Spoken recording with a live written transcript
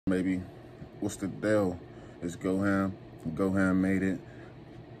Baby, what's the deal? It's GoHamm. GoHamm made it.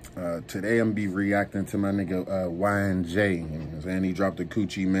 Today I'm be reacting to my nigga Y&J. You know what I'm saying? He dropped the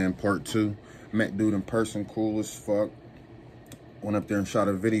Coochie Man Part 2. Met dude in person, cool as fuck. Went up there and shot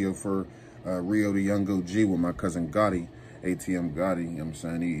a video for Rio the Young OG with my cousin Gotti, ATM Gotti. You know what I'm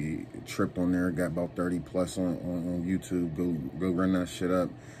saying? He tripped on there, got about 30 plus on YouTube. Go run that shit up.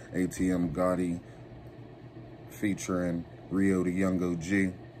 ATM Gotti featuring Rio the Young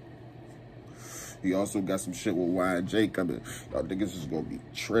OG. He also got some shit with Y&J coming. Y'all niggas is gonna be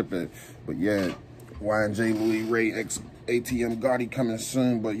tripping. But yeah, Y&J, Louis Ray, X ATM Gotti coming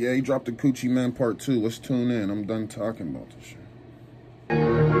soon. But yeah, he dropped the Coochie Man Part 2. Let's tune in. I'm done talking about this shit.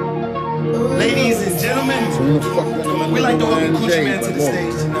 Ladies and gentlemen, we like to welcome Coochie Man to the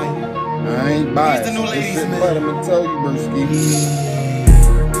stage tonight. I ain't biased. He's the new ladies man. But I'm gonna tell you, broski.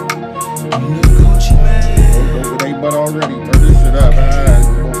 I'm the Coochie Man. Don't go with butt already. Turn this shit up.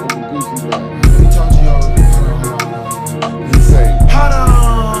 Coochie Man. Let me talk to y'all. He say, Hold on.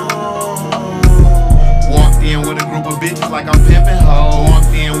 Walked in with a group of bitches like I'm pimping hoes.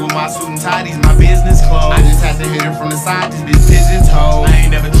 Walked in with my suit and tie, these my business clothes. I just had to hit her from the side, this bitch pigeon toes. I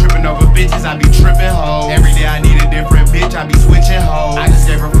ain't never tripping over bitches, I be tripping hoes. Every day I need a different bitch, I be switching hoes. I just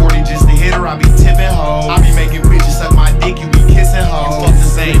gave her 40 just to hit her, I be tipping hoes. I be making bitches suck my dick, you be kissing hoes. You fuck the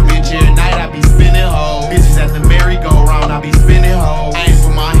same bitch every night, I be spinning hoes. Bitches at the merry-go-round, I be spinning hoes. I ain't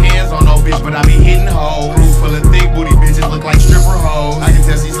put my hands on no bitch, but I be hitting hoes. Room full of thick booty bitches look like stripper hoes. I can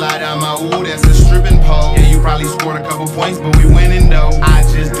tell she slide down my ooh, that's a stripping pole. Yeah, you probably scored a couple points, but we winning though. I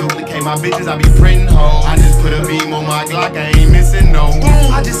just duplicate my bitches, I be printing hoes. I just put a beam on my Glock, I ain't missing no.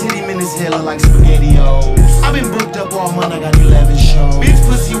 Boom! I just hit him in his head like SpaghettiOs. I been booked up all month, I got 11 shows. Bitch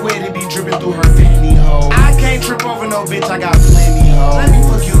pussy wet, it be dripping through her pantyhose. I can't trip over no bitch, I got plenty hoes. Let me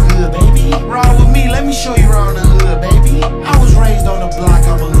fuck you good, baby. Ride with me, let me show you around the hood, baby. I was raised on the block,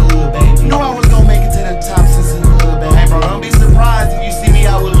 I'm a hood, baby. Knew I was gonna make it to the top since the hood, baby. Hey bro, don't be surprised if you see me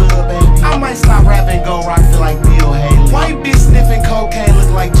out with lil' baby. I might stop rapping, go rock, feel like Bill Haley. White bitch sniffing cocaine,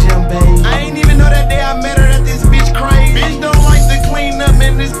 look like Jim Baby. I ain't even know that day I met her that this bitch crazy. Bitch don't like to clean up,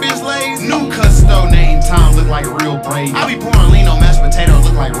 man, this bitch lazy. New custo name, Tom look like real brave. I be pouring lean on mashed potatoes,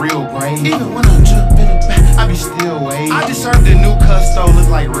 look like real brave. Even when I jump in the back, I be still waiting. I just served a new custo, look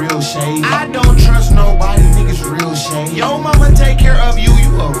like real shade. I don't trust nobody, niggas real shade. Yo mama take care of you,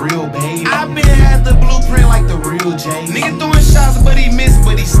 you a real babe. I been had the blueprint like the real J. Nigga throwing shots, but he missed,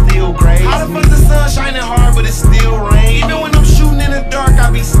 but he still great. How the fuck the sun shining hard, but it still rain? Even when I'm shooting in the dark,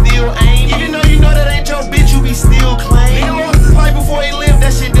 I be still aim. Even though you know that ain't your bitch, you be still claim. Nigga lost his life before he lived,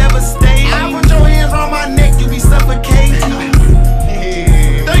 that shit devastating. I put your hands around my neck, you be suffocating.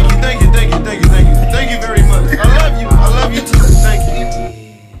 Thank you, thank you, thank you, thank you, thank you. Thank you very much. I love you too. Thank you.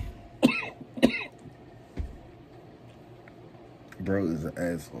 bro is an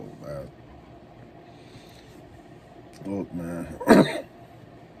asshole, man. Look, man.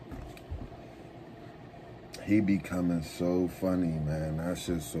 He becoming so funny, man. That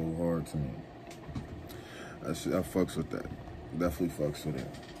shit's so hard to me. I fucks with that. Definitely fucks with it.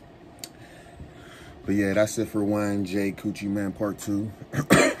 But yeah, that's it for Y&J Coochie Man Part 2.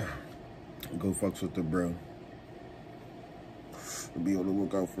 Go fucks with the bro. Be on the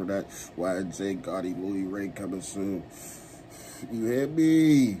lookout for that. Y&J Gotti, Louis Ray coming soon. You hear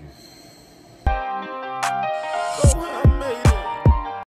me?